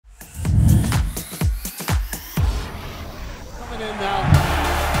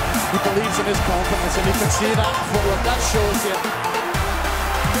believes in his confidence, and you can see that for what that shows you.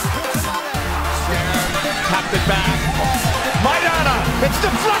 Tapped it back. Maidana, it's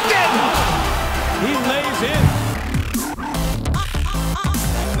deflected! He lays in.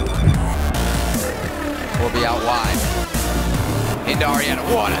 Will be out wide. Into Arietta,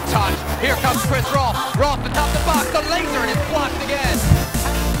 what a touch! Here comes Chris Rolfe. Rolfe to top the box, the laser, and it's blocked again.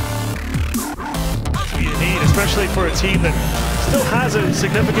 That's what you need, especially for a team that still has a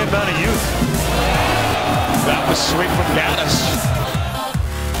significant amount of youth. That was sweet from Gaddis.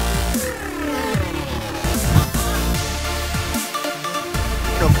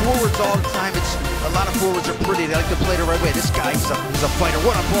 You know, forwards all the time, a lot of forwards are pretty. They like to play the right way. This guy is a fighter.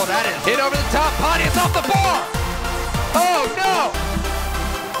 What a ball that is. Hit over the top, Pontius off the bar! Oh no!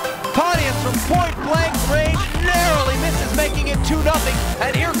 Pontius from point blank range narrowly misses, making it 2-0.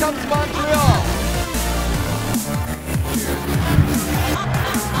 And here comes Montreal.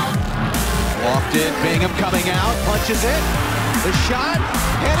 Lofted, Bingham coming out, punches it. The shot,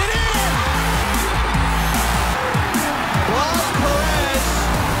 and it in! Blas Perez.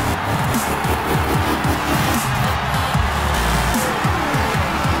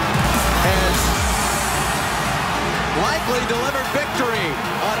 Has likely delivered victory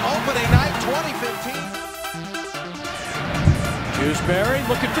on opening night 2015. Dewsbury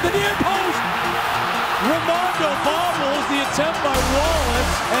looking for the near post. Ramondo bobbles the attempt by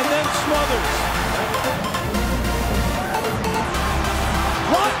Wallace and then smothers.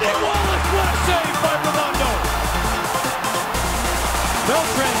 Rodney Wallace, what a save by Ramondo.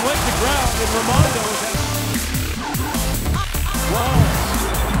 Beltran went to ground and Ramondo is at Wallace.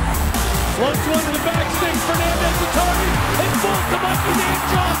 Floats one to the back six, Fernandez to target, and full to Mikey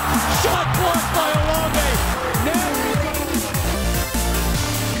Danchon. Shot blocked by Alonge. Now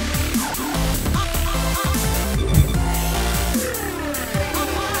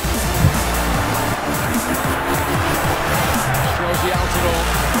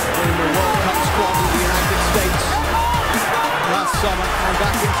in the World Cup squad with the United States last summer and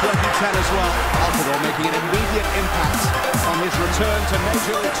back in 2010 as well. Altidore making an immediate impact on his return to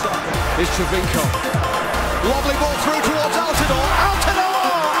Major League Soccer is Trevinko. Lovely ball through towards Altidore.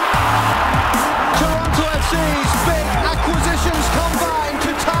 Altidore! Toronto FC's big acquisitions combine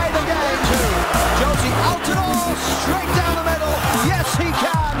to tie the game. Josie Altidore straight down the middle. Yes, he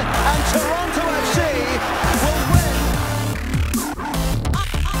can. And Toronto FC will win.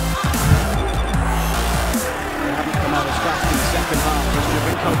 Second half as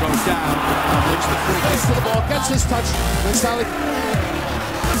Trevinko goes down and wins the free kick. to the ball, gets his touch, and Sally.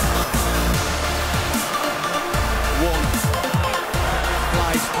 One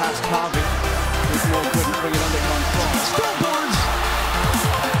flies past Harvey. Whitmore couldn't bring it under control. Stillborns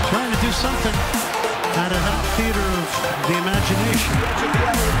trying to do something out of that theater of the imagination.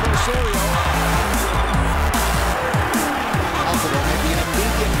 Altidore making an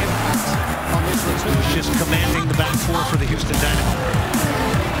immediate impact on his return. He's just commanding the back four for the Houston Dynamo.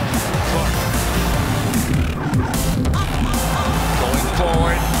 Clark. Going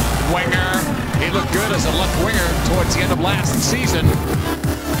forward, winger. He looked good as a left winger towards the end of last season. The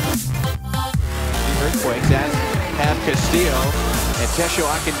Earthquakes as have Castillo and Tesho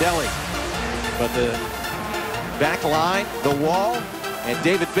Akindele. But the back line, the wall, and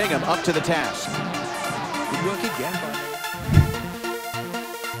David Bingham up to the task. Good work again by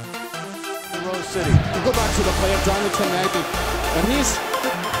Rose City. You go back to the play of Darlington Nagbe, and he's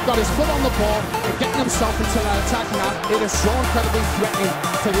got his foot on the ball and getting himself into that attack now. It is so incredibly threatening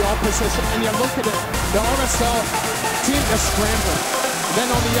to the opposition, and you look at it, the RSL team is scrambling. Then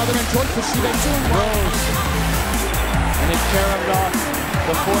on the other end, George Pashida doing Rose. And it caromed off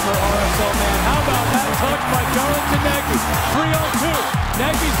the former RSL man. How about that touch by Darlington Nagbe? 3-on-2.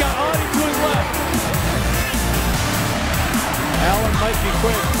 Nagbe's got Audie to his left. Allen might be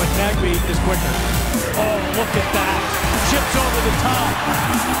quick, but Nagbe is quicker. Oh, look at that. Chips over the top.